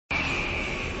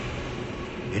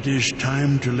It is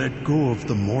time to let go of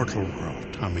the mortal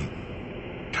world, Tommy.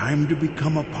 Time to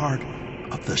become a part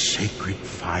of the sacred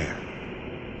fire.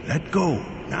 Let go,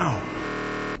 now.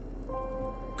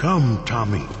 Come,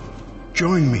 Tommy.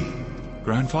 Join me.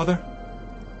 Grandfather?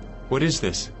 What is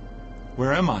this?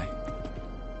 Where am I?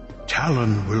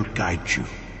 Talon will guide you.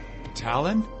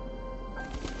 Talon?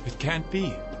 It can't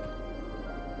be.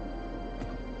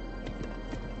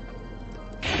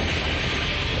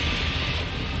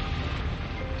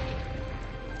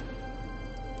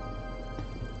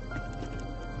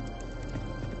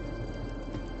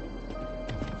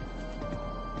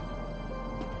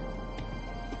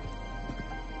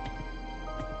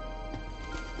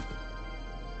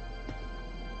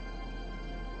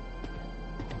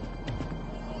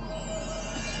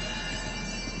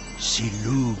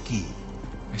 Silugi.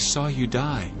 I saw you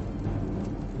die.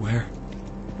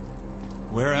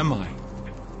 Where am I?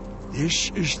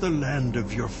 This is the land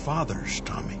of your fathers,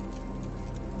 Tommy.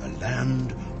 The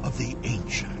land of the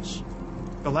ancients.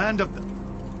 The land of the...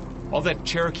 All that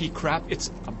Cherokee crap,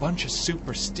 it's a bunch of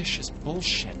superstitious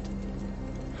bullshit.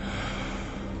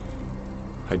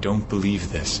 I don't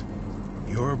believe this.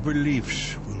 Your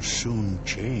beliefs will soon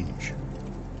change.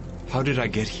 How did I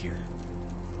get here?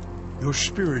 Your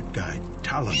spirit guide,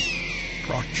 Talon,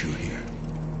 brought you here.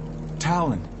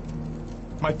 Talon?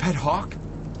 My pet hawk?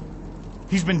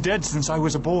 He's been dead since I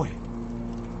was a boy.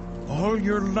 All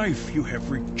your life you have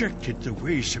rejected the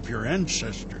ways of your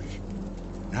ancestors.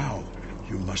 Now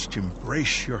you must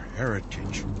embrace your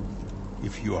heritage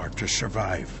if you are to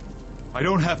survive. I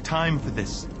don't have time for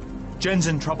this. Jen's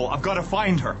in trouble. I've got to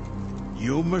find her.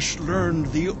 You must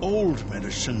learn the old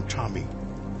medicine, Tommy.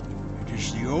 It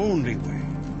is the only way.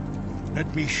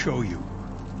 Let me show you.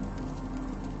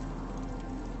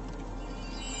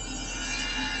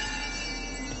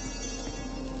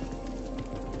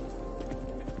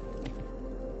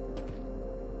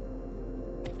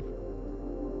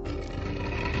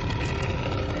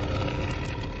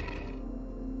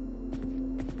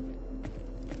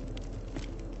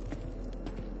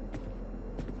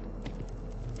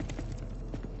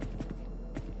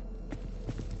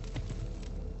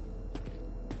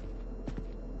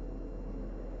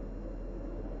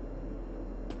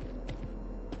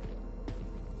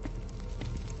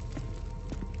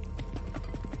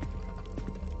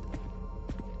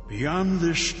 Beyond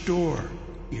this door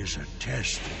is a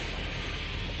test.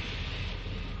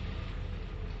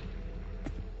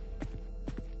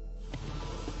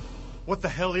 What the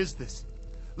hell is this?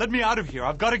 Let me out of here.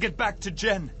 I've got to get back to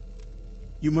Jen.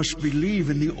 You must believe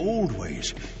in the old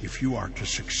ways if you are to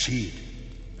succeed.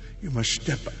 You must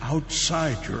step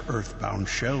outside your earthbound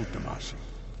shell, Damacy.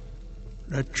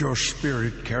 Let your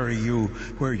spirit carry you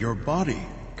where your body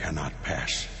cannot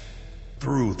pass,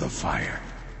 through the fire.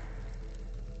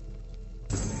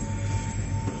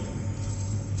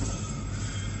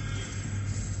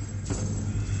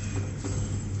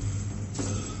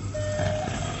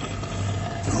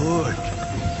 Good.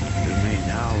 You may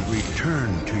now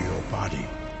return to your body.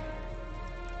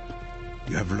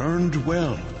 You have learned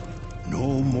well.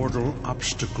 No mortal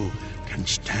obstacle can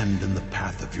stand in the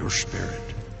path of your spirit.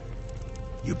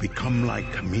 You become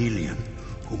like chameleon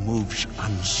who moves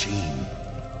unseen,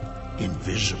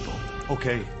 invisible.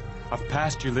 Okay, I've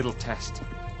passed your little test.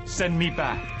 Send me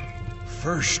back.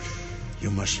 First, you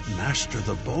must master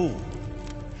the bow.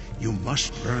 You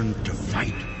must learn to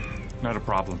fight. Not a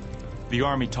problem. The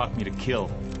army taught me to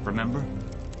kill, remember?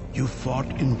 You fought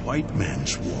in white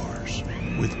man's wars,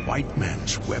 with white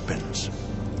man's weapons.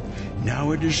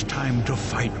 Now it is time to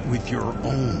fight with your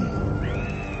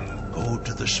own. Go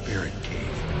to the spirit cave.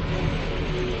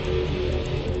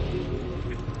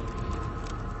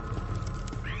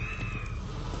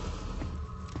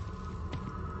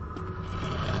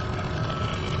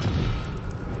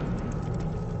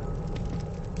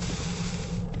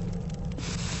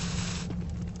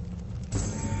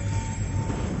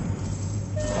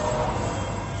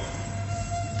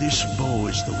 This bow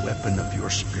is the weapon of your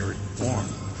spirit form,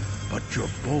 but your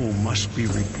bow must be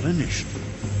replenished.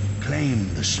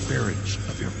 Claim the spirits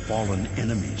of your fallen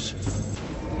enemies.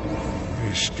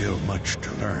 There is still much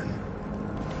to learn.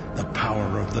 The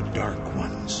power of the Dark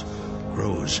Ones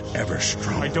grows ever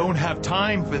stronger. I don't have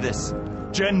time for this.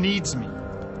 Jen needs me.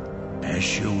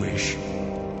 As you wish.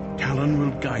 Talon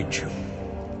will guide you.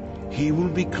 He will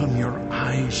become your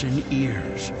eyes and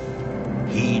ears.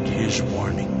 Heed his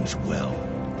warnings well.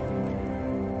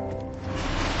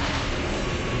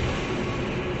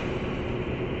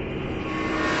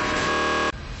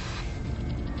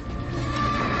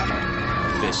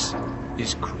 This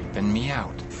is creeping me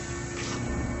out.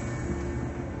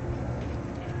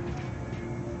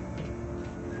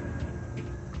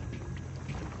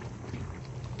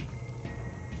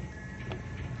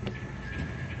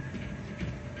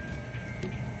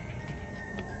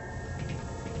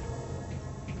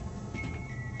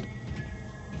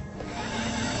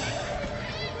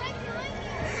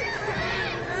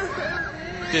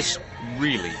 This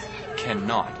really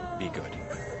cannot be good.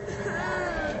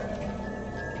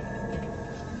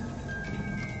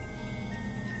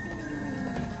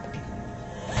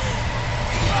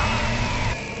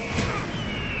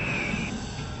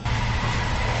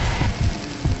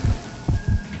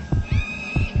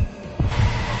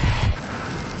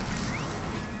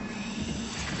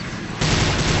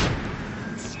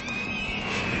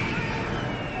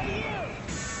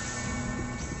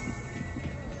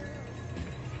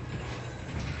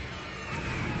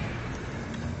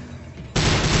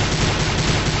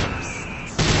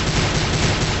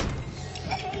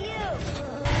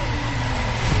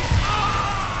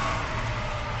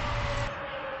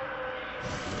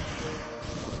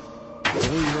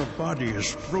 Though your body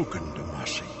is broken,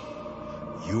 Demacia,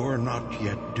 you are not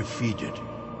yet defeated.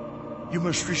 You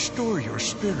must restore your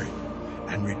spirit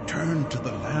and return to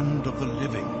the land of the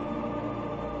living.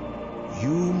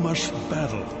 You must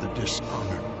battle the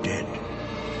dishonored dead.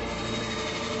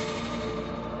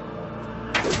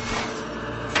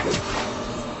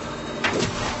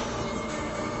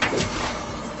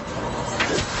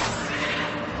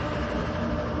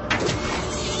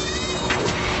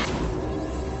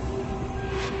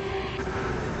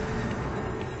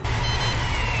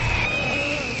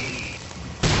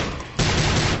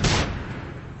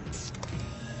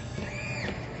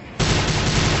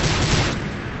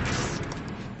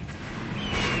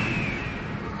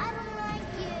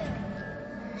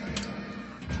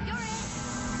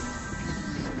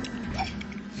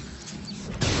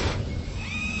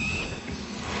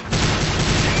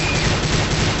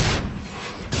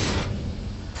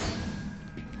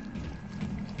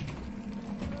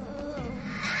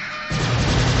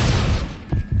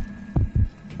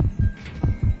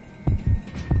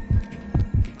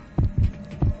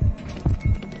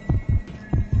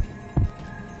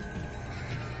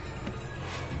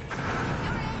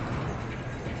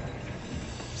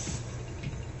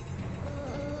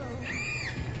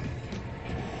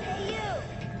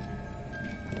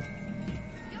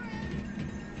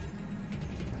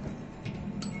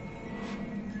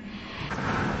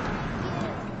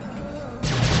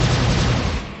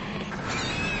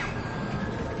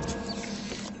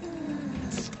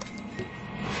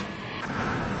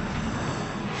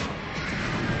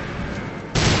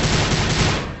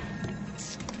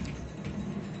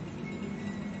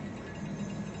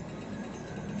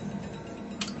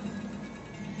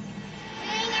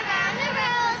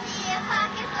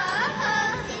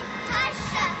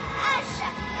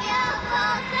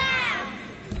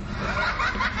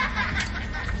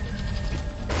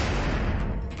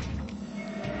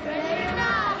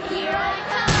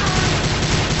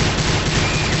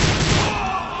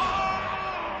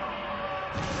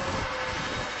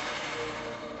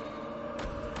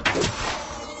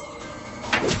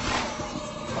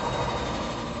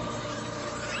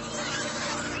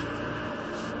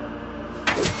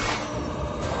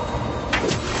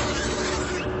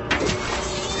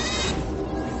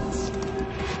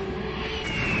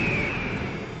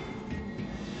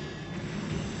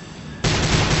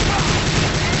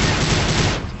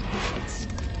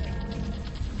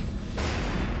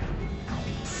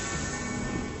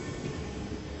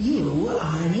 You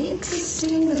are an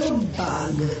interesting little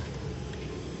bug.